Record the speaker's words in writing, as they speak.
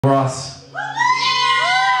Ross.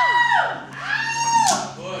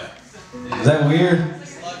 Is that weird?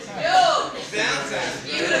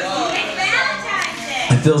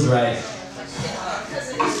 It feels right.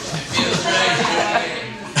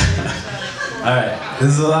 Alright, this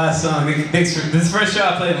is the last song. Thanks for this is the first show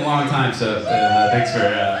I played in a long time, so thanks for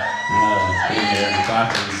being here and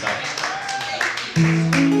clapping and stuff.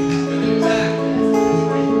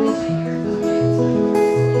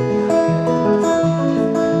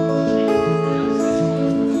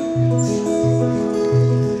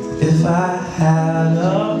 If I had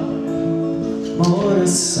a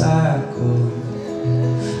motorcycle,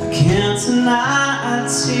 I can't deny I'd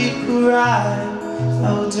take a ride. I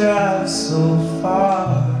would drive so far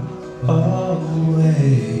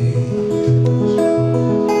away.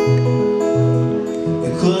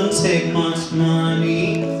 It couldn't take much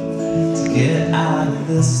money to get out of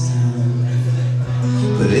this town,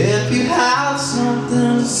 but if you have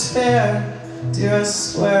something to spare, dear, I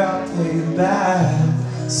swear I'll pay you back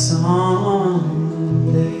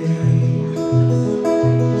someday.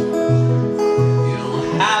 You don't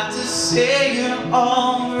have to say you're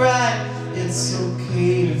alright, it's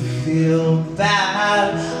okay to feel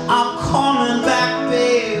bad. I'm coming back,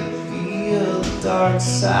 babe, feel the dark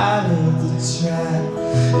side of the track.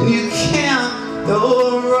 And you can't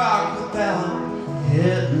throw a rock without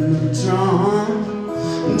hitting the drum.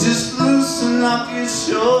 Just loosen up your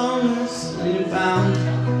shoulders and you're bound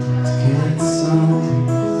to get some.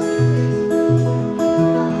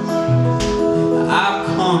 I've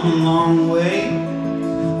come a long way,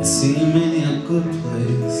 I've seen many a good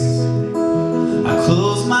place. I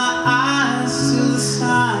close my eyes to the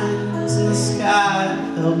signs in the sky,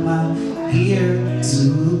 held my ear to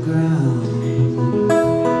the ground.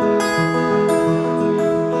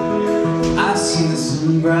 I've seen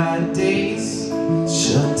some bright days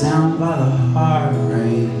shut down by the hard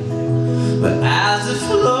rain, but as it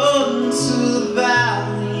flowed into the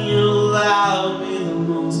valley, it allowed me the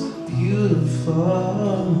most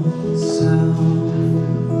beautiful sound.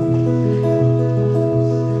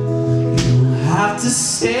 To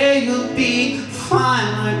say you'll be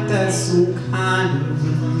fine, like that's some kind of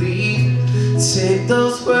relief. Take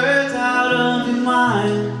those words out of your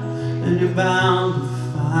mind and you're bound to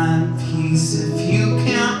find peace. If you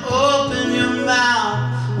can't open your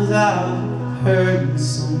mouth without hurting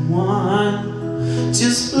someone,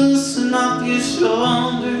 just loosen up your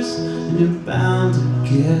shoulders and you're bound to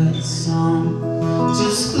get some.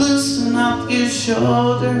 Just loosen up your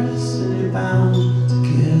shoulders and you're bound to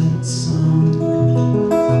get some.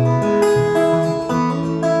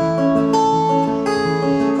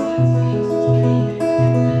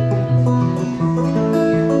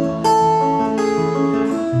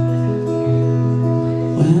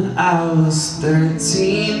 When I was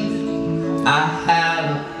 13, I had a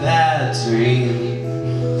bad dream.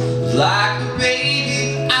 Like a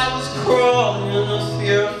baby, I was crawling, the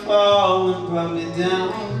fear of falling brought me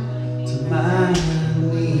down to my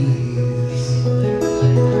knees.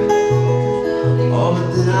 Oh, but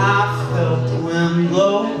then I felt the wind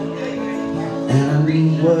blow, and I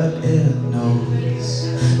knew what it knows.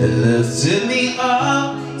 It lifted me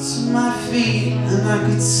up to my feet, and I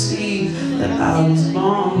could see that I was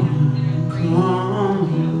born complete.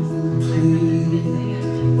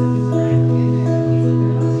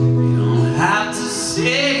 You don't have to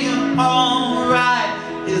say you're alright,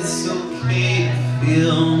 it's okay to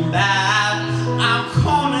feel bad. I'm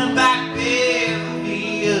coming back,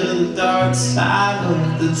 baby, the dark side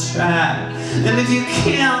of the track. And if you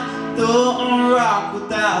can't throw a rock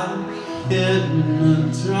without hitting the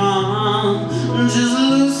drum, just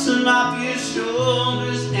loosen up your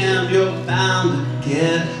shoulders and you're bound to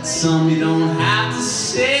get some. You don't have to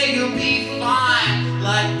say you'll be fine,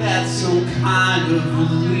 like that's some kind of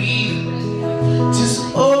relief. Just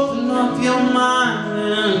open up your mind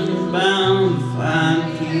and you're bound to find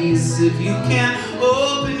peace. If you can't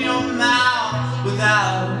open your mouth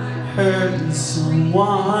without hurting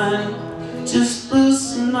someone, just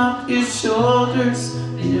loosen up your shoulders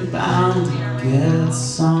and you're bound to get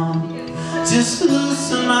some. Just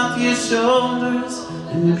loosen up your shoulders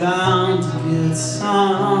and you're bound to get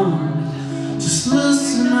some. Just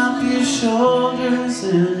loosen up your shoulders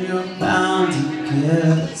and you're bound to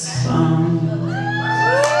get some.